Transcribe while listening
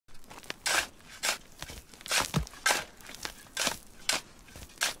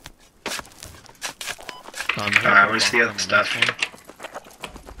Alright, where's the other stuff?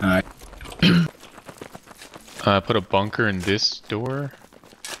 Alright. Put a bunker in this door.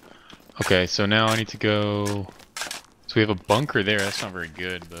 Okay, so now I need to go... So we have a bunker there, that's not very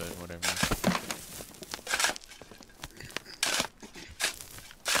good, but whatever.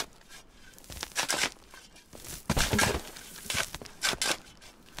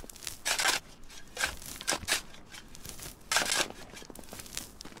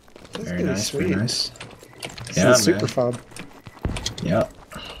 Very nice, sweet. very nice. This Yeah, is man. Super FOB. Yep.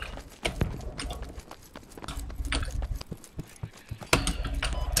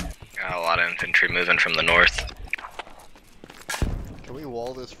 Got a lot of infantry moving from the north. Can we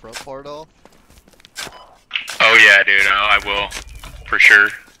wall this front part off? Oh yeah, dude, I will. For sure.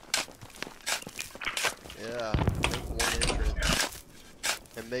 Yeah, make one entrance.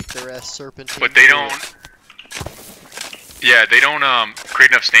 And make their ass serpentine. But they don't... Yeah, they don't create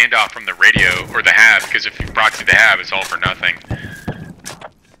enough standoff from the radio, or the hab, because if you proxy the hab, it's all for nothing.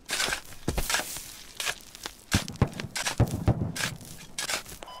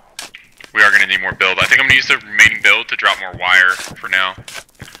 We are going to need more build. I think I'm going to use the remaining build to drop more wire for now.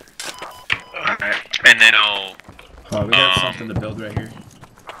 Alright. And then I'll... Oh, we got something to build right here.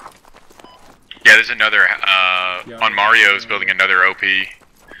 Yeah, there's another, on Mario's building another OP.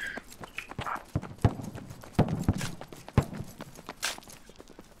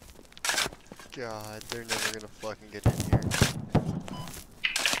 God, they're never gonna fucking get in here.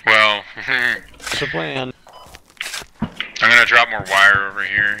 Well, What's the plan? I'm going to drop more wire over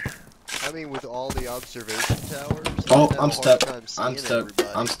here. I mean, with all the observation towers. Oh, I'd have a I'm hard stuck. time I'm seeing stuck. everybody.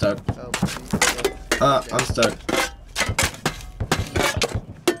 I'm stuck. Oh, please, I'm stuck.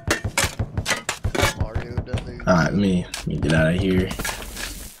 Mario done lose. Alright, let me get out of here.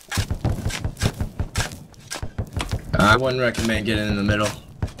 I wouldn't recommend getting in the middle.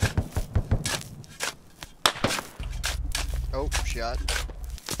 Oh, shot.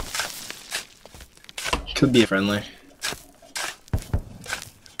 Could be a friendly.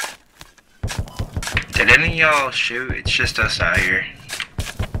 Did any of y'all shoot? It's just us out here.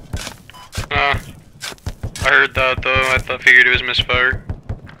 I heard that though. I figured it was misfire.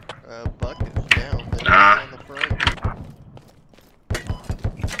 Bucket's down. They're Nah. on the front.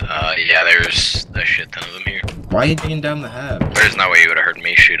 Yeah, there's a shit ton of them here. Why are you taking down the hab? There's no way you would have heard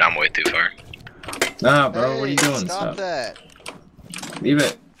me shoot, I'm way too far. Nah, bro, Hey, what are you doing? Stop that. Leave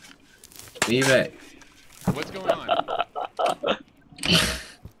it. Leave it. What's going on?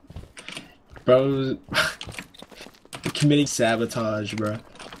 Bro, committing sabotage, bro.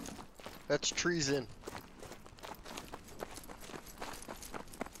 That's treason.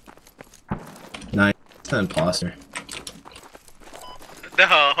 Nice. It's an imposter.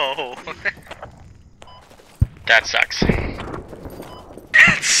 No! That sucks.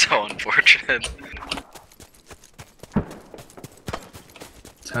 It's so unfortunate.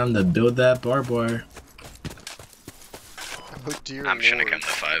 Time to build that barbed wire. Oh dear I'm Lord. gonna come to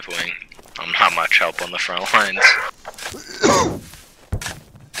 5 wing. I'm not much help on the front lines.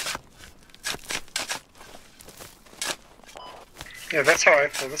 Yeah, that's how I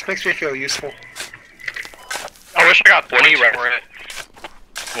feel. This makes me feel useful. I wish I got One of you points for it.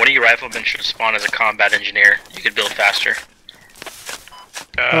 One of you riflemen should spawn as a combat engineer. You could build faster.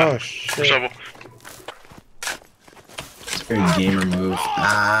 Oh shit. So, It's a very gamer move.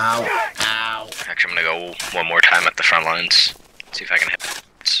 Ow. Ow. Actually, I'm gonna go one more time at the front lines. See if I can hit.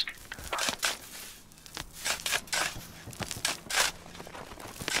 This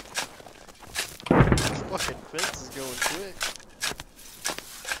fucking fence is going quick.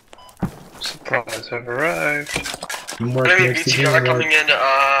 supplies have arrived. Teamwork makes the dream work. in,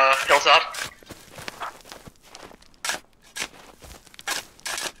 hilltop.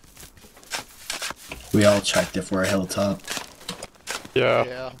 We all checked if we're a hilltop. Yeah.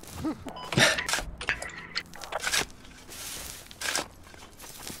 Yeah.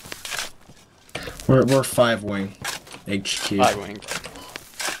 We're 5 wing. HQ. I wing.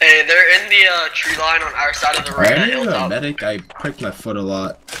 Hey, they're in the tree line on our side of the road I at need a hilltop. medic. I pricked my foot a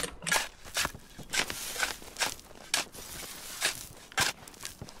lot.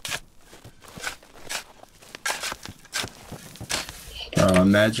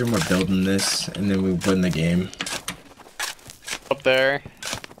 Imagine we're building this and then we win the game. Up there.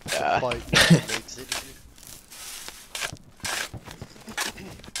 Yeah. Fight makes it.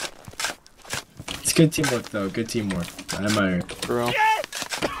 It's good teamwork though, good teamwork. I admire it. For real.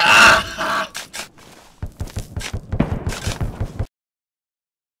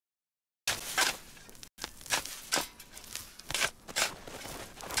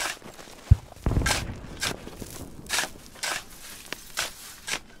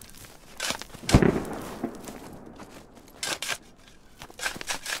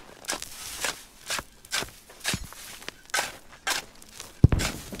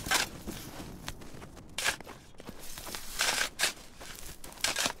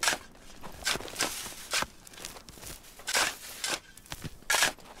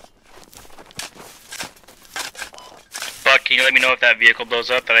 Can you let me know if that vehicle blows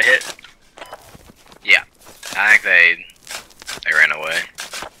up that I hit? Yeah. I think they ran away.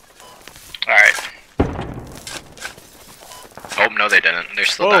 Alright. Oh, no they didn't. They're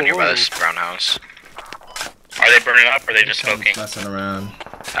still down here by this brown house. Are they burning up or are they just smoking? Messing around.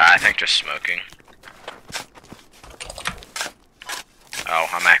 I think just smoking. Oh,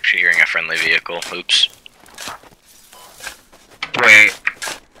 I'm actually hearing a friendly vehicle. Oops. Wait.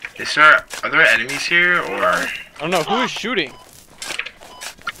 Are there enemies here, or? I don't know, who is shooting?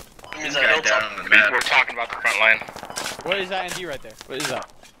 This guy down on the map. We're talking about the front line. What is that ND right there? What is that?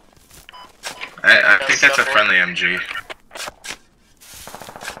 I think that's a friendly MG.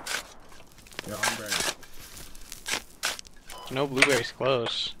 Yo, hombre. No, blueberry's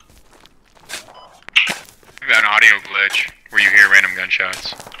close. We've got an audio glitch where you hear random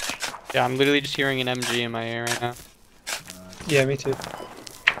gunshots. Yeah, I'm literally just hearing an MG in my ear right now. Yeah, me too.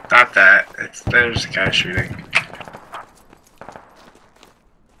 Not that. There's a guy shooting.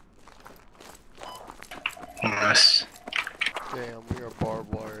 Unless. Damn, we are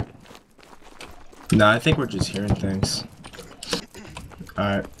barbed wired. No, I think we're just hearing things.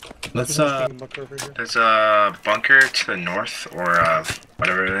 Alright. Let's There's a bunker to the north, or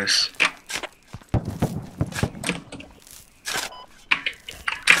whatever it is.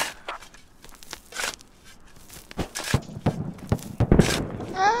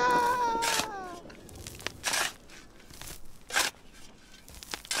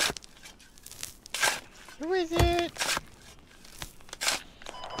 Who is it?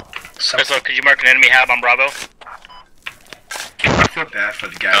 So, Could you mark an enemy hab on Bravo? I feel bad for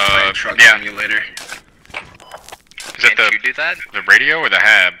the guy playing Truck yeah. Simulator. Is that Can't you do that? the radio or the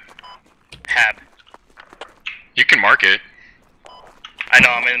hab? Hab. You can mark it. I know,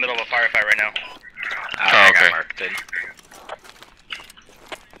 I'm in the middle of a firefight right now. I think okay. I marked it.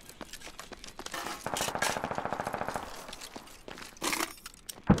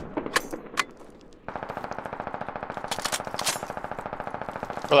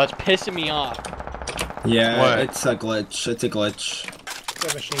 Bro, that's pissing me off. Yeah, What? it's a glitch. It's a glitch.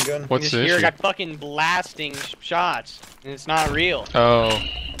 That machine gun. What's Just the hear issue? got fucking blasting shots, and it's not real. Oh,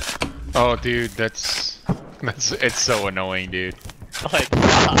 dude, it's so annoying, dude. Like,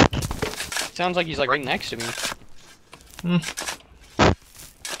 fuck. Sounds like he's like right next to me.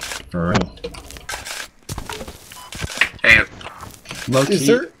 For real. Hey, Low Is key,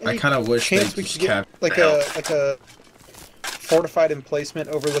 there I any kind of wish they chance we just could get kept. like a fortified emplacement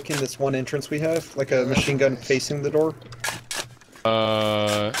overlooking this one entrance we have? Like a machine gun facing the door?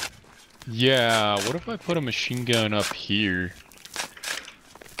 Yeah, what if I put a machine gun up here?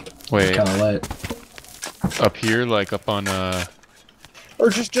 Wait, Kind of lit. up here, like up on, Or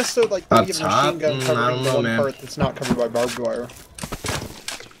just so like Up we have a top? machine gun I covering don't the know, one man. part that's not covered by barbed wire.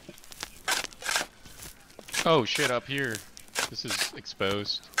 oh shit, up here. This is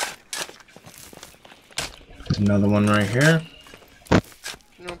exposed. There's another one right here.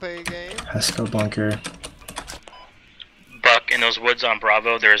 You don't play a game? Pesco bunker. Buck, in those woods on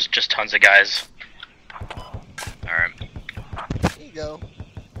Bravo, there's just tons of guys. Alright. Here you go.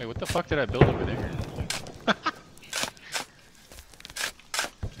 Wait, what the fuck did I build over there?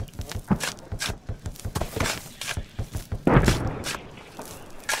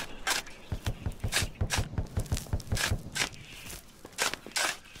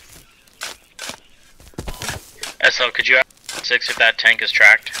 SL, could you ask 6 if that tank is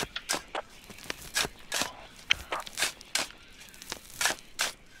tracked?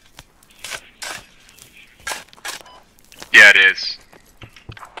 Yeah, it is.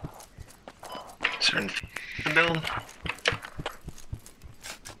 certain build.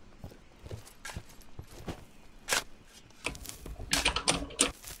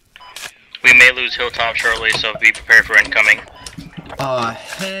 We may lose Hilltop shortly, so be prepared for incoming.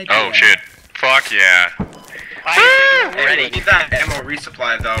 Heck Oh yeah. shit. Fuck yeah. Hey, we need that ammo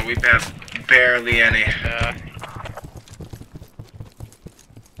resupply though. We have barely any.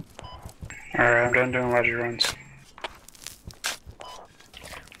 Alright, I'm done doing ledger runs.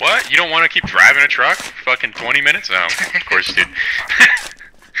 What? You don't want to keep driving a truck? Fucking 20 minutes? Oh, of course, dude.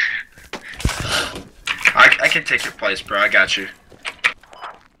 I can take your place, bro. I got you.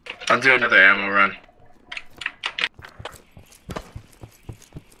 I'll do another ammo run.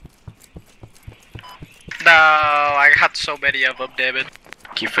 No, I got so many of them, damn it.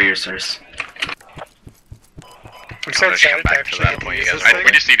 Thank you for your service. I'm so I'm gonna come excited to back to actually that get to point, use you this guys. thing.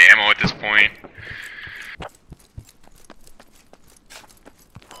 We just need ammo at this point.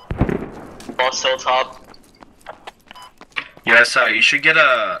 Boss Hilltop. Yeah, so you should get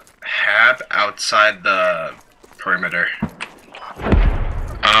a hab outside the perimeter.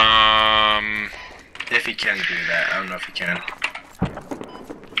 If he can do that, I don't know if he can.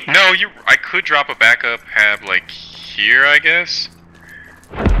 No, I could drop a backup hab like here, I guess.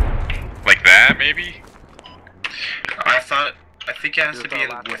 Like that, maybe. I think it has to be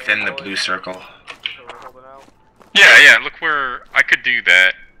within the blue circle. Yeah. Look where I could do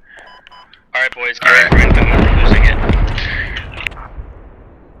that. Alright, boys, get ready, we're losing it.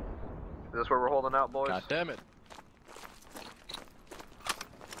 Is this where we're holding out, boys? God damn it.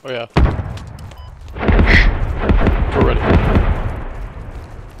 Oh yeah. We're ready.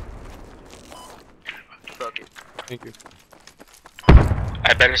 Fuck it. Thank you.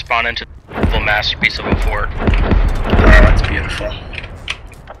 I better spawn into the full masterpiece of a fort. Oh, that's beautiful.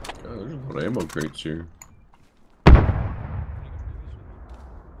 Oh, there's a lot of ammo crates here.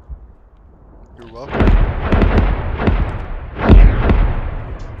 You're welcome.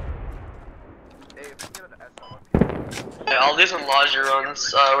 Hey, if you get an SL up here. Yeah, I'll do some lodger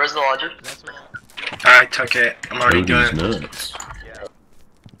runs. Where's the lodger? I took it. I'm already doing it. Nuts.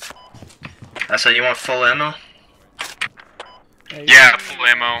 That's how you want full ammo? Yeah, full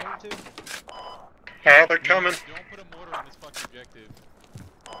ammo. Oh, they're coming. Don't put a mortar on this fucking objective.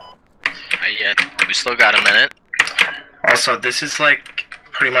 Not yet. We still got a minute. Also, this is like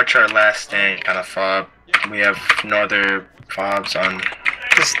pretty much our last stand kind of fob. We have no other fobs on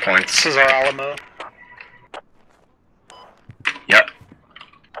This points. is our Alamo. Yep.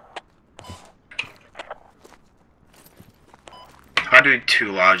 I'll do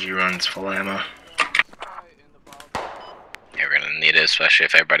 2 Logi runs full ammo. Yeah, we're gonna need it, especially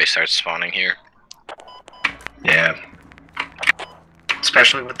if everybody starts spawning here. Yeah.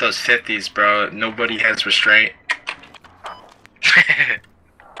 Especially with those 50s, bro. Nobody has restraint.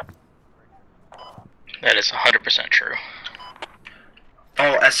 That is 100% true.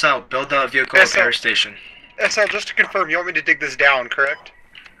 Oh, SL, build a vehicle SL. repair station. SL, just to confirm, you want me to dig this down, correct?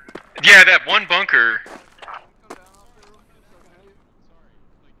 Yeah, that one bunker.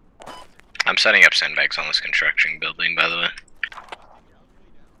 I'm setting up sandbags on this construction building, by the way.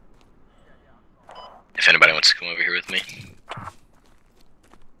 If anybody wants to come over here with me.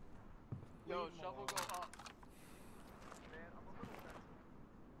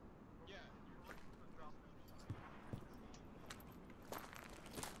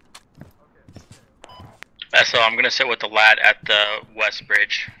 So I'm gonna sit with the lad at the west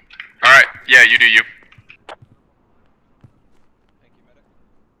bridge. Alright, yeah, you do you.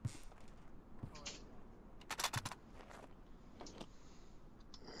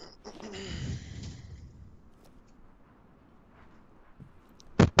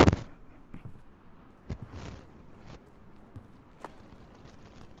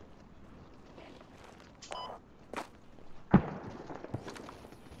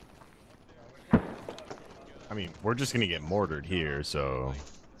 I mean, we're just gonna get mortared here, so.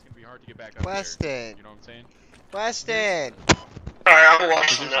 It's gonna be hard to get back up Weston. there. You know what I'm saying? Weston! Alright, I'll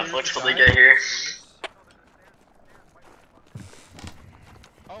watch some Netflix till they get here.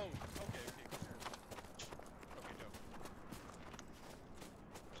 Oh, okay,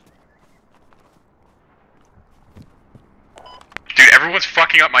 dope. Dude, everyone's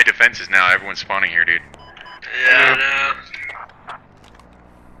fucking up my defenses now. Everyone's spawning here, dude. Yeah, I know.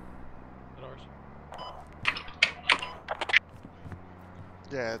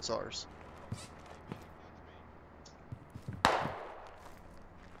 Yeah, it's ours.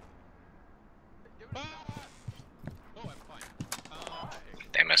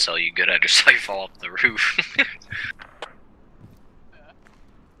 Damn, SL, you good? I just saw you fall off the roof.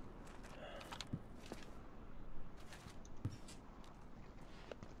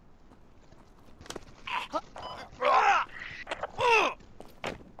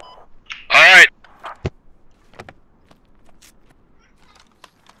 Alright.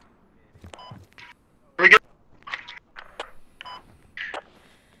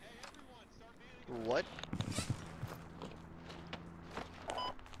 What?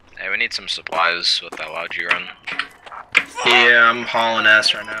 Hey, we need some supplies with that logi run. Yeah, I'm hauling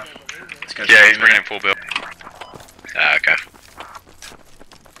ass right now. Yeah, he's bringing in full bill. Okay.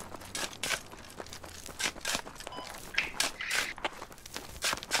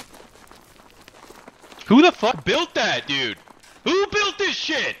 Who the fuck built that, dude? Who built this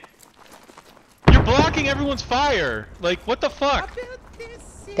shit? You're blocking everyone's fire. Like, what the fuck?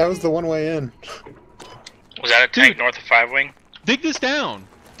 That was the one way in. Was that a tank Dude. north of 5 Wing? Dig this down.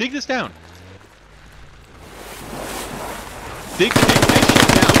 Dig this down. Dig this shit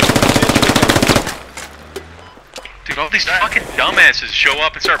down. Dude, all these fucking dumbasses show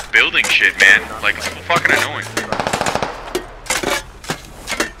up and start building shit, man. Like, it's so fucking annoying.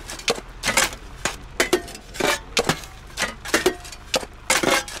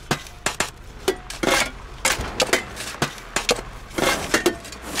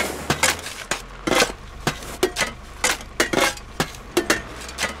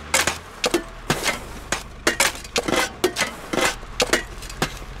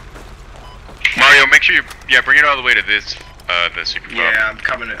 Yeah, bring it all the way to this, the super fob. Yeah, I'm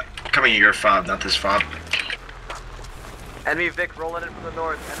coming at your fob, not this fob. Enemy Vic rolling in from the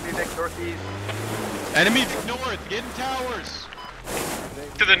north. Enemy Vic northeast. Enemy north, get in towers.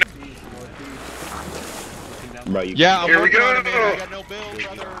 To the north. Yeah, Here we go. I got no build,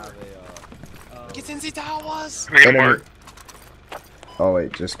 brother. Get in the towers. We can work. Oh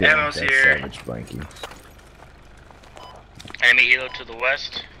wait, just get Ammo's that here. savage blankie. Enemy helo to the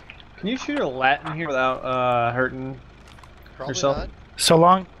west. Can you shoot a Latin here without hurting Probably yourself? not. So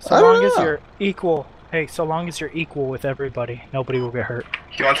long I don't as know. you're equal. Hey, so long as you're equal with everybody, nobody will get hurt.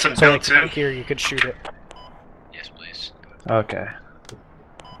 You want some So build like too? here, you could shoot it. Yes, please. Okay.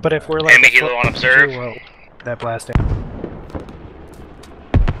 But if we're like Enemy a foot helo on observe. too low, that blasting.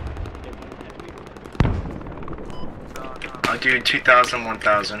 I'll do 2,000,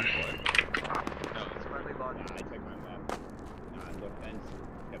 1,000.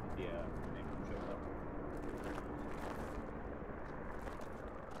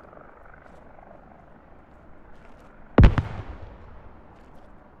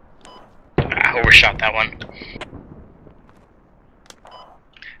 I overshot that one.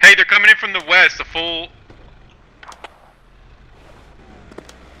 Hey, they're coming in from the west, a full...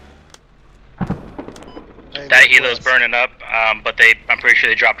 That helo's burning up, but I'm pretty sure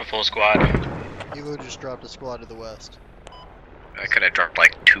they dropped a full squad. Hilo just dropped a squad to the west. I could have dropped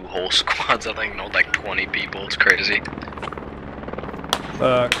like 2 whole squads, I think, no, like 20 people, it's crazy.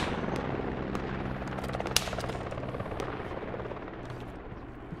 Fuck.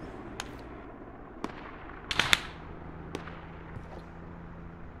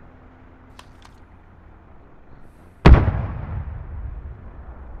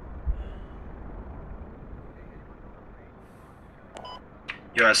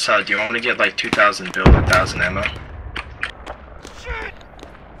 Yo, Assad, do you want me to get like 2,000 build, 1,000 ammo?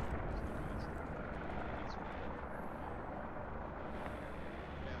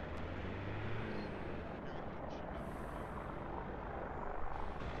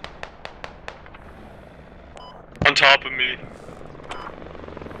 On top of me.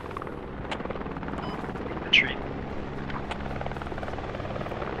 Retreat.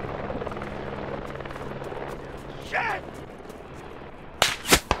 Shit!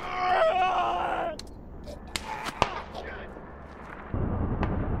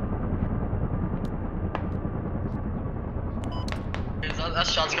 That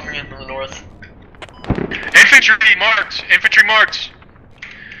shot's coming in from the north. Infantry marked! Infantry marked!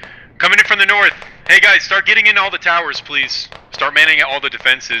 Coming in from the north. Hey guys, start getting in all the towers, please. Start manning all the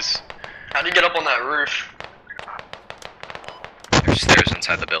defenses. How do you get up on that roof? There's stairs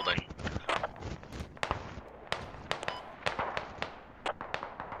inside the building.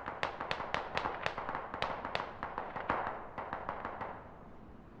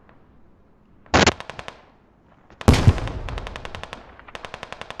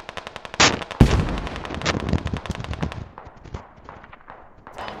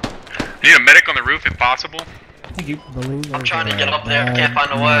 Need a medic on the roof if possible. I'm trying to get up there, can't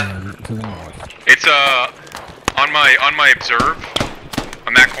find a way. It's on my observe,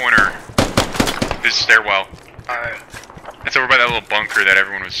 on that corner. This stairwell. Alright. It's over by that little bunker that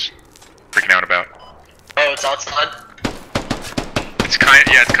everyone was freaking out about. Oh, it's outside? It's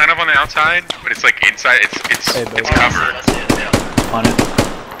kind of on the outside, but it's like inside. It's covered. I see it, yeah. On it.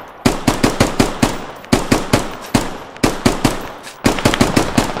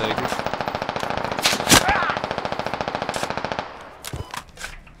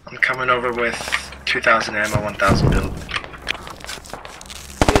 I'm coming over with 2,000 ammo, 1,000 build.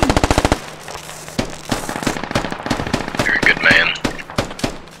 You're a good man.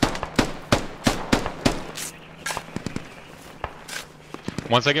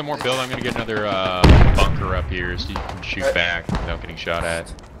 Once I get more build, I'm gonna get another bunker up here so you can shoot back without getting shot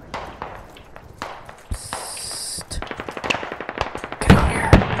at.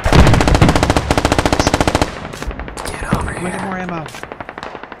 Can we get more ammo?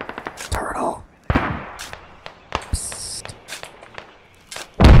 Turtle.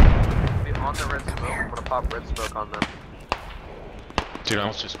 Be on the red smoke. I'm gonna pop red smoke on them. Dude, I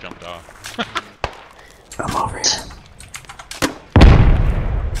almost just jumped off. I'm over it.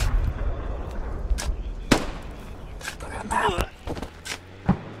 Look at the map.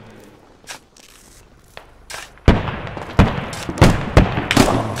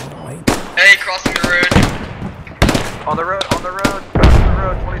 Oh, wait. Hey, crossing the road. On the road, on the road, crossing the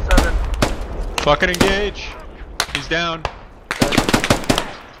road, 27. Fucking engage. He's down.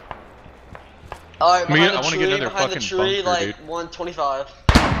 Alright, I behind wanna the get tree, another behind the fucking tree, bunker, like dude. 125.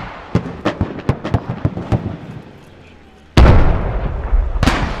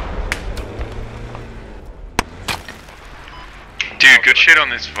 Dude, good shit on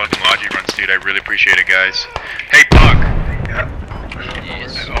this fucking logi runs, dude. I really appreciate it, guys. Hey, Buck.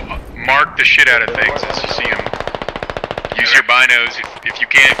 Mark the shit out of things as you see them. Use your binos. If you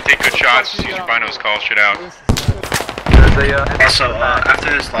can't take good shots, just use your binos. Call shit out. Also,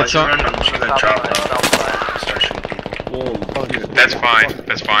 after this logi run, I'm just gonna drop start shooting people. That's fine.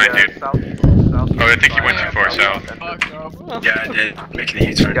 That's fine, dude. Oh, I think you went too far south. Yeah, I did. Making a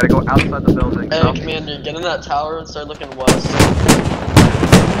U-turn. You gotta go outside the building. Hey, Commander, get in that tower and start looking west.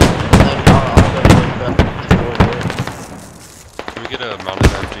 Can we get a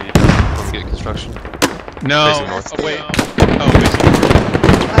mounted MG when we get construction? No. Facing north. Oh, wait. Oh, facing north.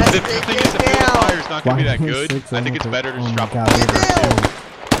 The thing is, the field of fire is not going to be that good. I think it's better to just drop a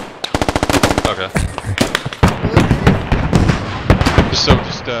Okay. Just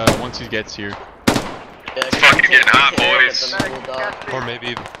once he gets here. It's fucking getting hot, boys. Or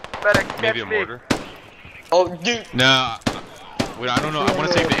maybe a mortar. Oh, dude. Nah. Wait, I don't know. I want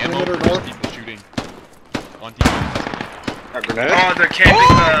to save the ammo for just people shooting. On TV. Oh, they're camping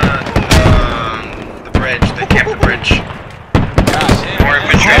the bridge. They camped the bridge. More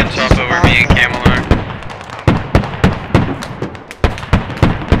infantry on top over me and Camelar.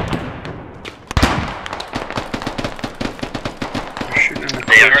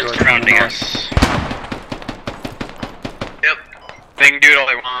 They are surrounding us. Yep. They can do it all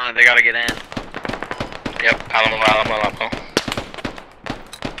they want. They gotta get in. Yep, Alamo.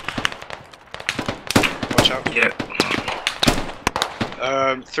 Watch out. Yep.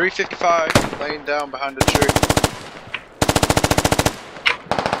 355 laying down behind the tree.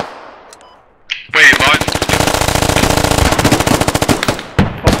 Wait, Lodge.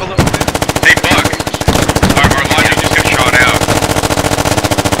 Hey, Buck. Our Lodge just got shot out.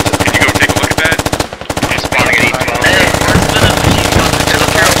 Can you go take a look at that? I'm spawning at each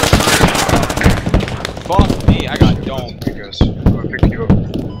Fuck me, I got domed. Hey guys, I'll pick you up.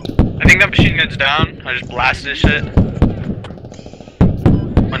 I think that machine gun's down. I just blasted this shit.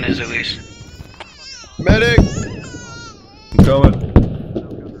 One is at least. Medic! I'm going.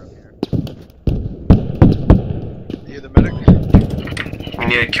 You the medic? We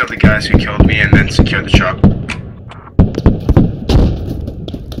need to kill the guys who killed me and then secure the truck.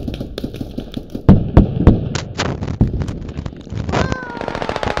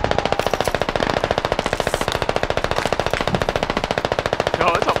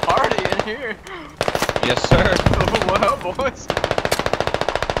 Yo, it's a party in here. Yes, sir. What up, boys?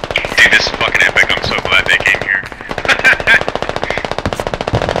 Dude, this is fucking epic. I'm so glad they came here.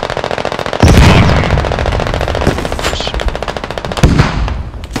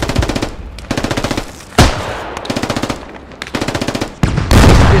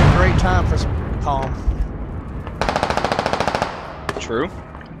 It'd be a great time for some calm. True.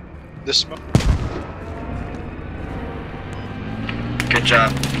 The smoke. Good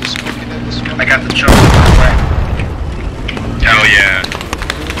job. The smoking in the smoke. I got the truck. Hell yeah.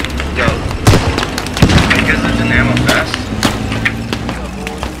 Yo. You guys lose an ammo fast?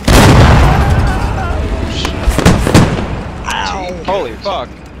 Holy fuck.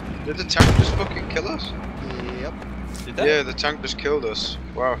 Did the tank just fucking kill us? Yep. Did that? Yeah, the tank just killed us.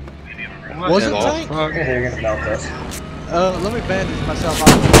 Wow. Was it tank? Fuck. Let me bandage myself out.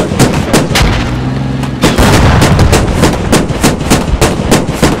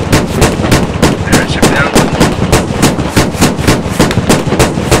 There, ship down.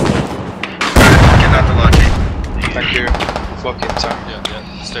 Get out the launcher. Thank you. Fucking tank.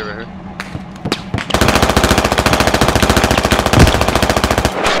 Yeah, stay right here.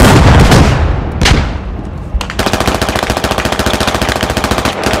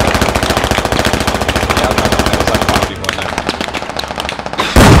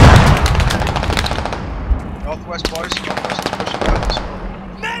 Northwest boys, northwest is pushing back.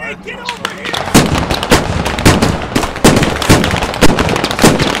 Medic, get over here!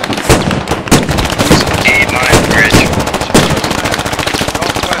 mine bridge.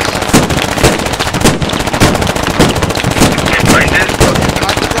 Northwest. They mined it?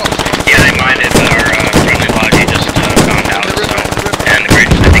 Yeah, they mined it, but our friendly logi just found out, so. And the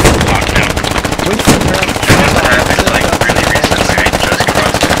bridge, I think, is blocked now. That happened, like, really recently. I just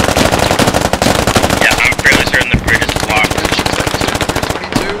crossed it. Yeah, I'm fairly certain the bridge is blocked.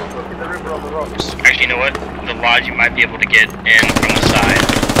 Actually, you know what? The logi might be able to get in from the side.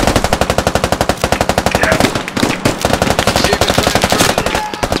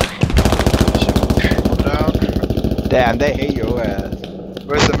 Damn, they hate your ass.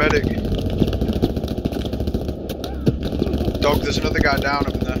 Where's the medic? Dog, there's another guy down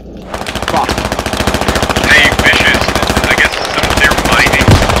up in there. Fuck. Hey, bitches. I guess some of their mining.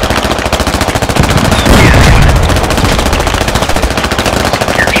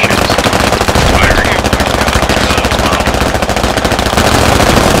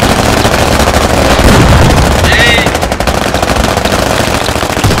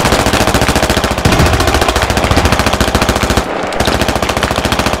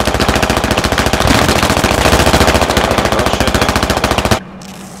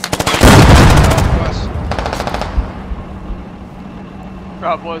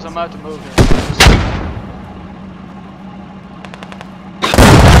 Alright, boys, I'm about to move here.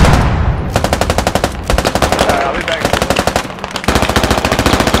 Alright, I'll be back.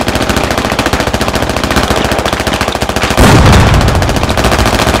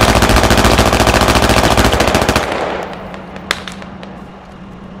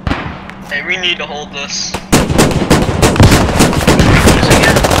 Hey, we need to hold this.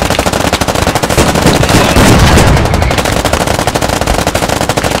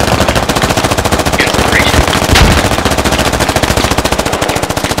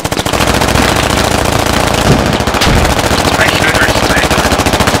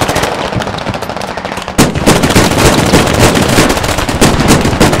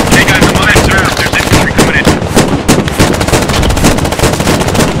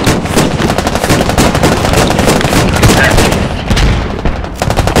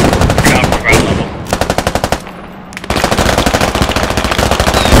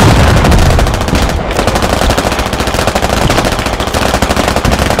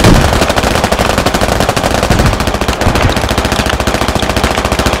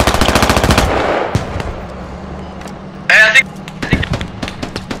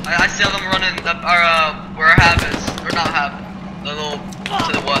 I see them running up our, where our hab is. Or not hab. The little,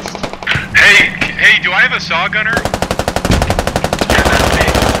 to the west. Hey, do I have a saw gunner?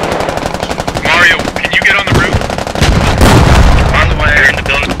 Mario, can you get on the roof? On the way. They're in the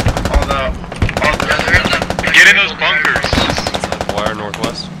building. They're in the... Get in those bunkers. Wire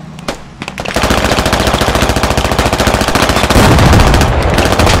northwest.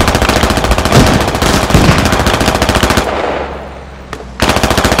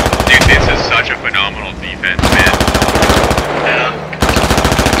 Dude, this is such a phenomenal defense, man. Yeah.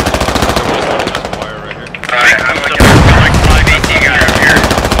 Wire right here. Alright, how do I get Like 518 guy up here.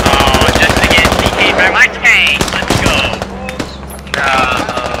 Oh, just to get DK'd by my tank. Let's go.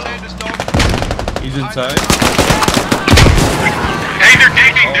 He's inside. Hey,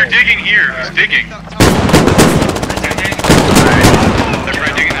 they're digging here. He's digging. They're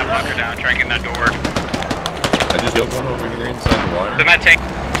trying digging that bunker down, trying to get in that door. I just got one over here inside the wire. Then that tank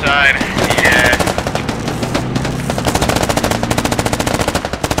inside. Yeah.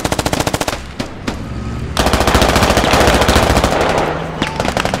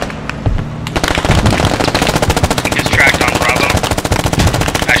 It's tracked on Bravo.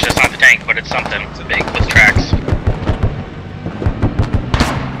 Actually, it's not the tank, but it's something. It's a big with tracks.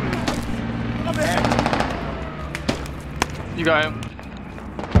 You got him.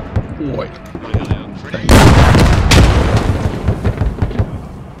 Boy.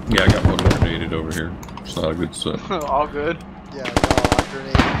 Yeah, I got one grenaded over here. It's not a good set. All good. Yeah, no, I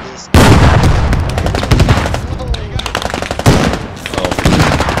grenaded this.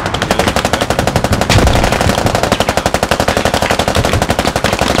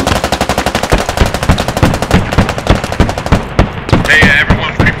 Hey,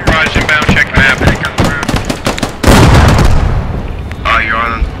 everyone, pre-barrage inbound, check map. Oh, you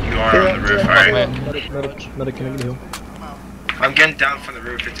are on the roof, alright. Medic, can I get you? I'm getting down from the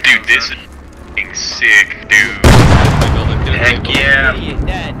roof. It's Dude, this is f***ing sick, dude. Heck yeah. He is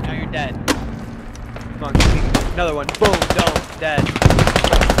dead. Now you're dead. Come on, give me another one. Boom, dome, dead.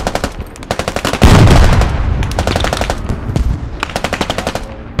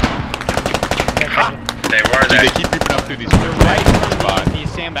 They were Dude, there. they keep creeping up through these. They're right in front spot. of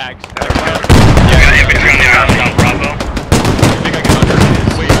these sandbags. Yeah, Infantry on the island on Bravo. I think I can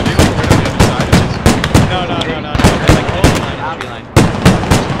understand. Wait, are they like right on the other side of this? No. They're like close line, tree line.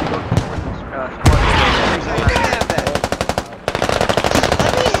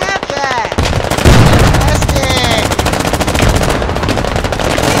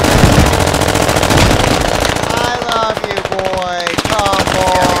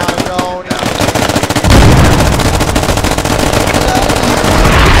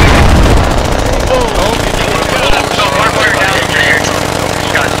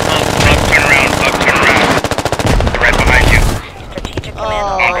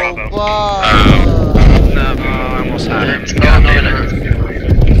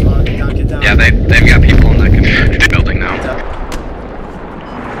 Yeah, they've got people in that building now.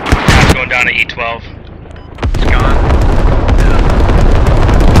 It's going down to E12. It's gone.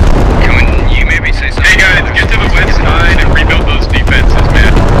 Can you maybe say something? Hey guys, get to the west side and rebuild those defenses,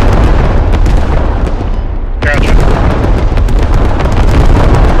 man. Gotcha.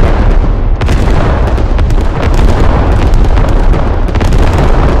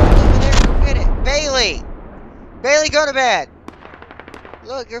 Go get it. Bailey! Bailey, go to bed!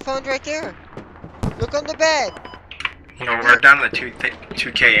 Look, your phone's right there. Look on the bed. No, we're down to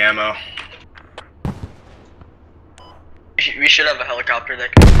 2K ammo. We should have a helicopter that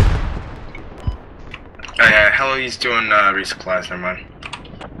Oh yeah, Helo's doing resupplies, never mind.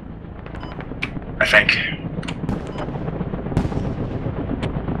 I think.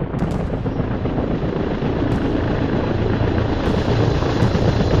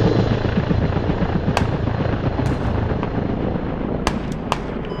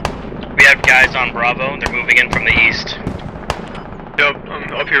 We have guys on Bravo, they're moving in from the east. Yep,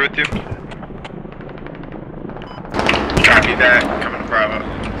 I'm up here with you. Copy that, coming to Bravo.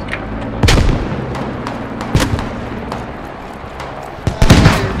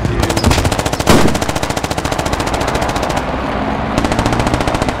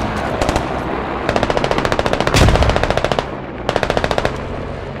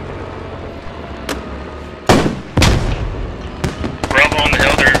 Bravo on the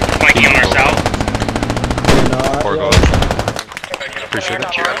hill, they're flanking on our south. Appreciate it.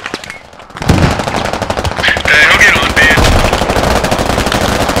 Hey, he'll get on, man.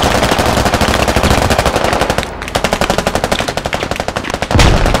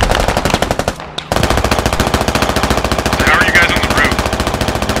 How are you guys on the roof?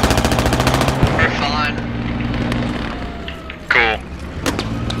 we're fine. Cool.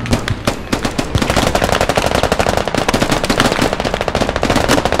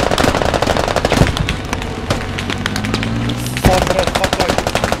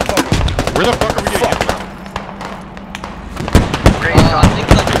 Where the fuck are we getting? I think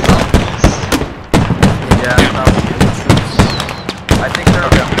like the southeast. Yeah, I think they're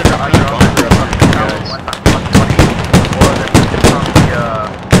either either on the 120 or they're from the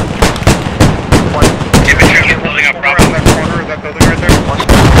Infantry is holding up Bravo. that corner of that building right there.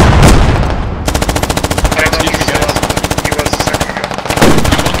 Excuse me, guys. He was a second ago.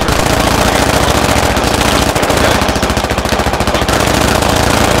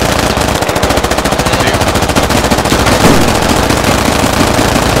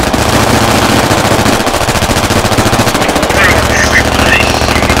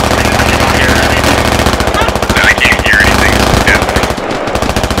 I can't hear anything. Yeah.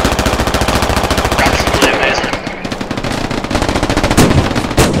 Absolutely amazing.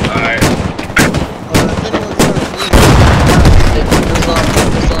 Alright.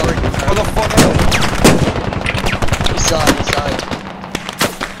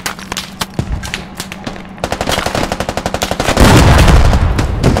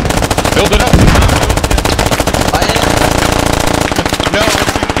 Build it up. No.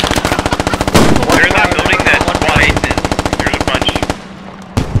 They're in that building that's white. There's a bunch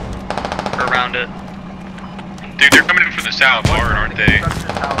around it. Dude, they're coming in from the south hard, aren't they?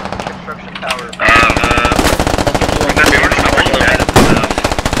 Construction tower.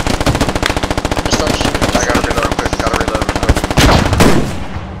 I gotta reload real quick. Gotta reload real quick.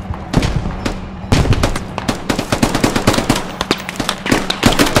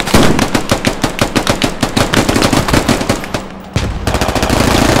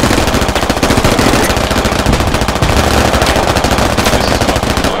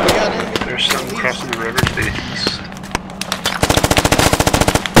 There's some crossing the river to the east.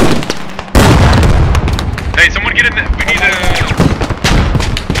 Hey, someone get in there. We need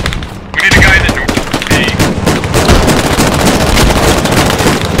a guy in the north.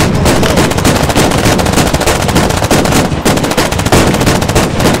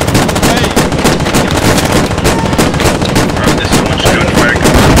 Bro, this is much good work.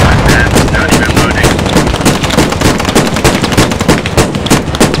 My man's not even loading.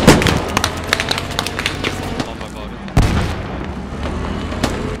 On my body.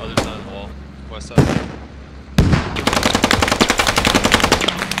 Other side of the wall. West side.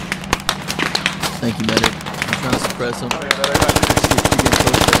 Thank you, medic. I'm trying to suppress him.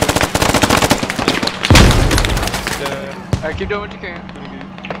 Alright, keep doing what you can.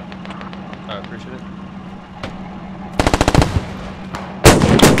 I appreciate it.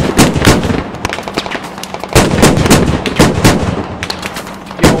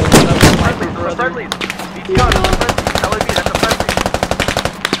 Friendly. He's gun. LAB, that's a friendly.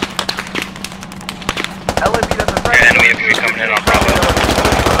 LAB, that's a friendly. Enemy infantry coming in on Bravo.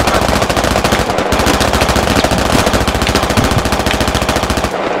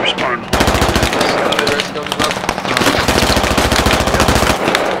 Respond.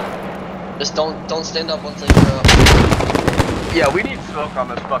 Just don't stand up once they throw up. Yeah, we need smoke on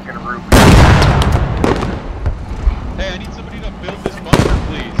this fucking roof. Hey, I need somebody to build this bunker,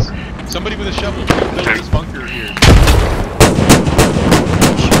 please. Somebody with a shovel, please build this bunker here.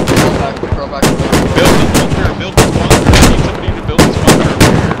 Throw back. Build this bunker, build this bunker. I need somebody to build this bunker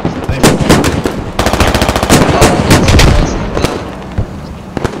over here.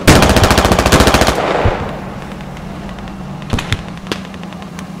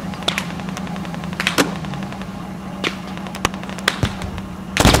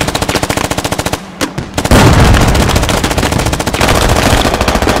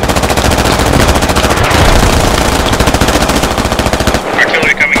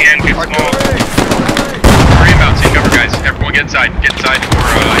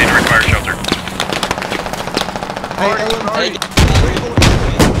 for indirect fire shelter.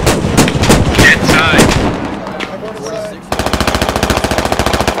 Get inside.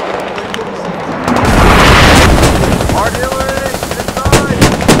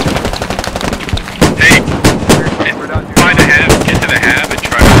 Hey, find the hab, get to the hab, and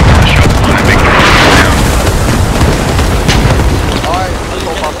try to get the shovel on and make the run down. Alright,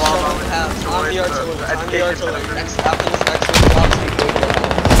 I'm the artillery. I'm the artillery. After this next one, drops me.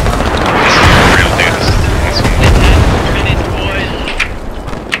 Real dude, this is awesome.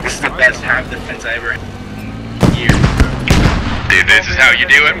 This is the best hab defense I ever had. Years. Dude, this is how you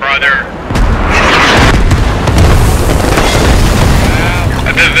do it, brother.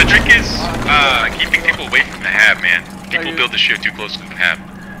 The trick is keeping people away from the hab, man. People build the shit too close to the hab.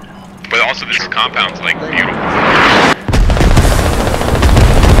 But also, this compound's like beautiful.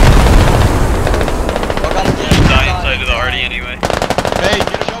 Die inside of the Arty anyway. Hey,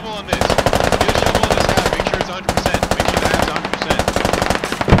 get a shovel on this. Get a shovel on this hab. Make sure it's 100%. Make sure the hab's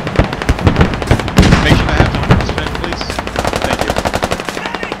 100%. Make sure the hab's 100%, please. Thank you.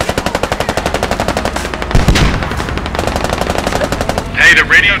 Hey, the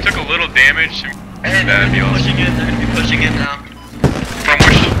radio took a little damage. Hey, they're gonna be pushing in. They're gonna be pushing in now. From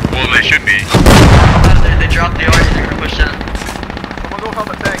which? Well, they should be. They dropped the Arty. They're gonna push in. Someone go help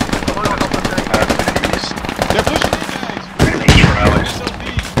the tank. Someone go help the tank. They're pushing in, guys.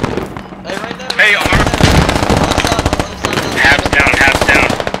 Hey, right there. Hey, Habs down, habs down.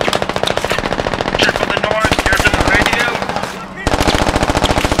 Check from the north. Here's the radio.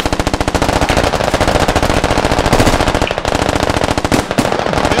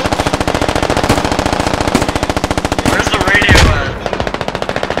 Where's the radio at?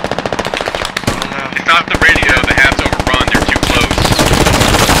 It's not the radio, the hab's overrun, they're too close.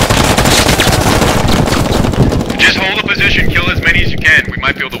 Just hold a position, kill as many as you can. We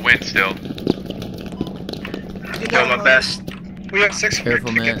might be able to win still. Doing my best. We have 600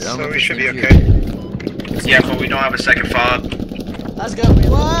 Careful, man. tickets, I don't so know we if should be it's okay. Yeah, but we don't have a second fob. Let's go.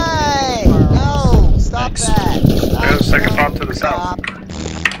 Why? No! Stop that! We have a second fob to the south.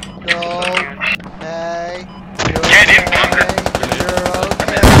 No. Hey. Get in bunker. You're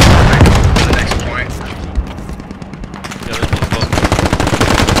okay. To the next point.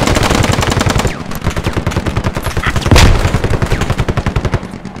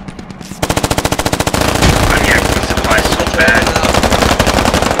 I'm here for the supply so bad.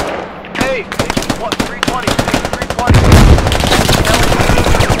 Hey, what? 320. 320.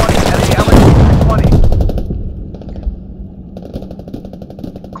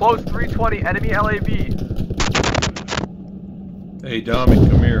 Close 320. Enemy LAV. Hey, Dominic,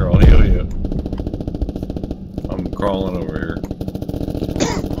 come here. I'll heal you. I'm crawling over here.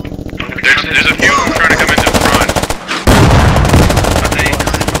 There's a few of them trying to come into the front.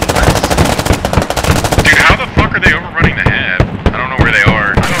 Dude, how the fuck are they overrunning the hab? I don't know where they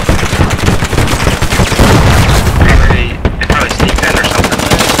are. They probably sneaked in or something.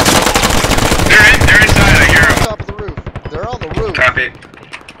 They're inside, I hear them. Top of the roof. They're on the roof. Copy.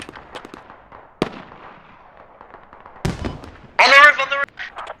 On the roof, on the roof.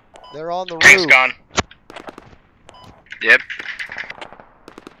 They're on the Tank's roof. gone. Yep.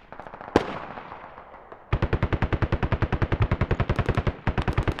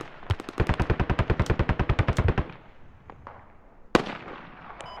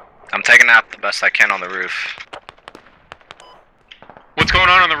 I'm taking out the best I can on the roof. What's going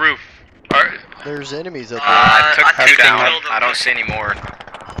on the roof? There's enemies up there. I took I two think down. killed them. I don't see any more.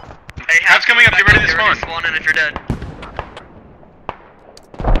 Hey, Hab's coming up, get ready to spawn. Spawn in if you're dead.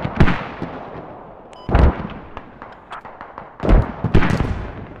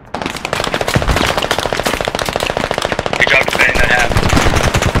 Good job defending that hab.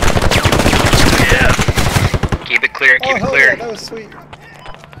 Yeah. Keep it clear, keep it clear. Yeah, that was sweet.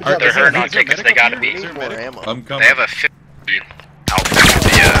 They're hurting on tickets, they gotta be. More ammo. I'm coming. They have a 50 out there with the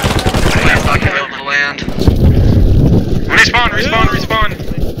Land's not gonna be able to land. Respawn, respawn,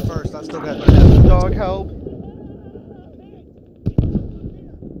 respawn. First, I still got my dog help.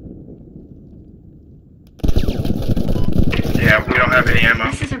 Yeah, we don't have any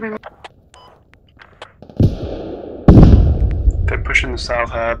ammo. They're pushing the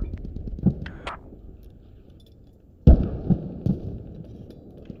south hab.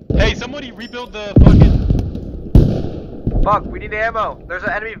 Hey, somebody rebuild the fucking... Fuck, we need ammo. There's an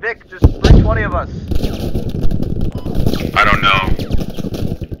enemy Vic. Just bring 20 of us. I don't know.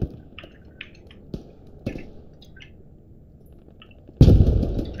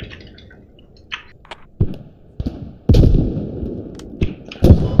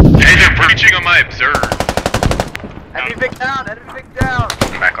 Hey, they're breaching on my observe. Enemy Vic down. Enemy Vic down.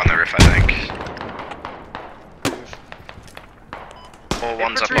 roof, I think. Well,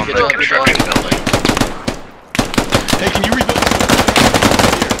 one's up on the construction building. Hey, can you rebuild this?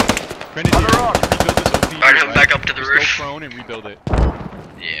 Brendan, can you rebuild this OP? Alright, come back up to the Just roof. Go prone and rebuild it.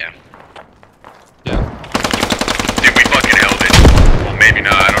 Yeah. Dude, we fucking held it. Well, maybe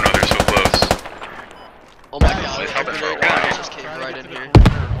not. I don't know. They're so close. Oh my god, We've held it for a guys while. just came right in here.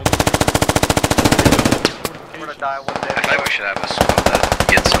 We're gonna die one day. I think we should have a squad that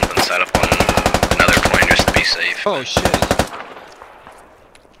gets something set up on another point just to be safe. Oh shit.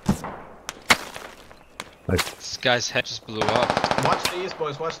 This guy's head just blew up. Watch the east,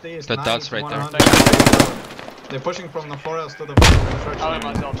 boys. Watch the east. The dots right there. They're pushing from the forest to the construction. I'll let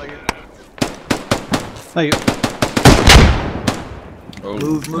myself take it. Thank you. Oh,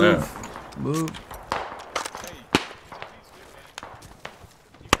 Move, move, yeah. move.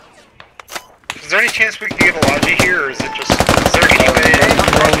 Is there any chance we can get a logi here, or is it just... Is there any way... We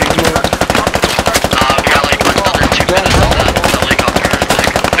got like another 2 minutes on that helicopter, I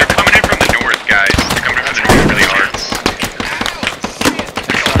think. They're coming in from the north, guys. They're coming in from the north really hard.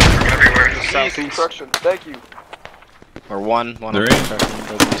 Everywhere. South construction. Thank you. Or one They're in.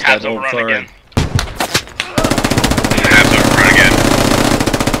 Habs will Oh, run sorry. again. Habs will run again.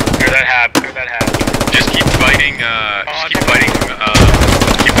 Clear that hab. Clear that hab. Just keep fighting,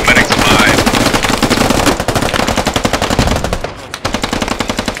 keep the medics alive.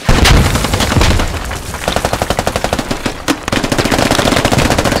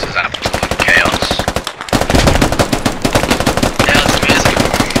 This is absolute chaos. Yeah, it's amazing.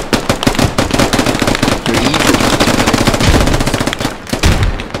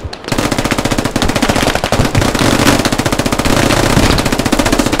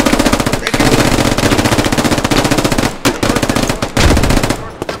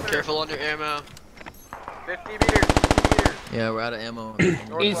 Careful on your ammo. 50 meters. Yeah, we're out of ammo.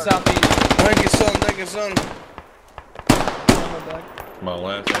 East, southeast. Thank you, son. Thank you, son. My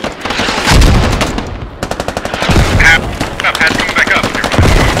last name. Habs coming back up.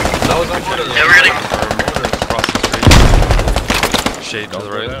 Yeah, we're getting... Shade to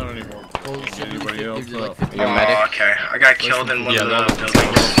the right. Down anymore. Anybody else up? Oh, okay. I got killed in one of the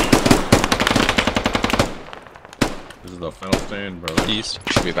buildings. This is the final stand, brother. East.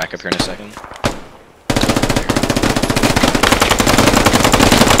 Should be back up here in a second.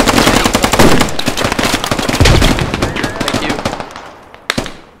 Thank you.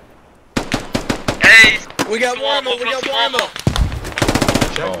 Hey! We got more ammo. We got more ammo.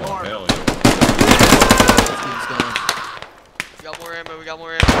 Oh, hell yeah. We got more ammo. We got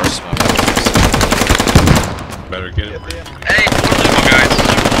more ammo. Better get it. Hey, Come on, guys.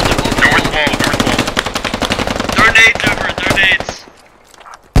 North wall, north wall. throw nades over. Throw nades.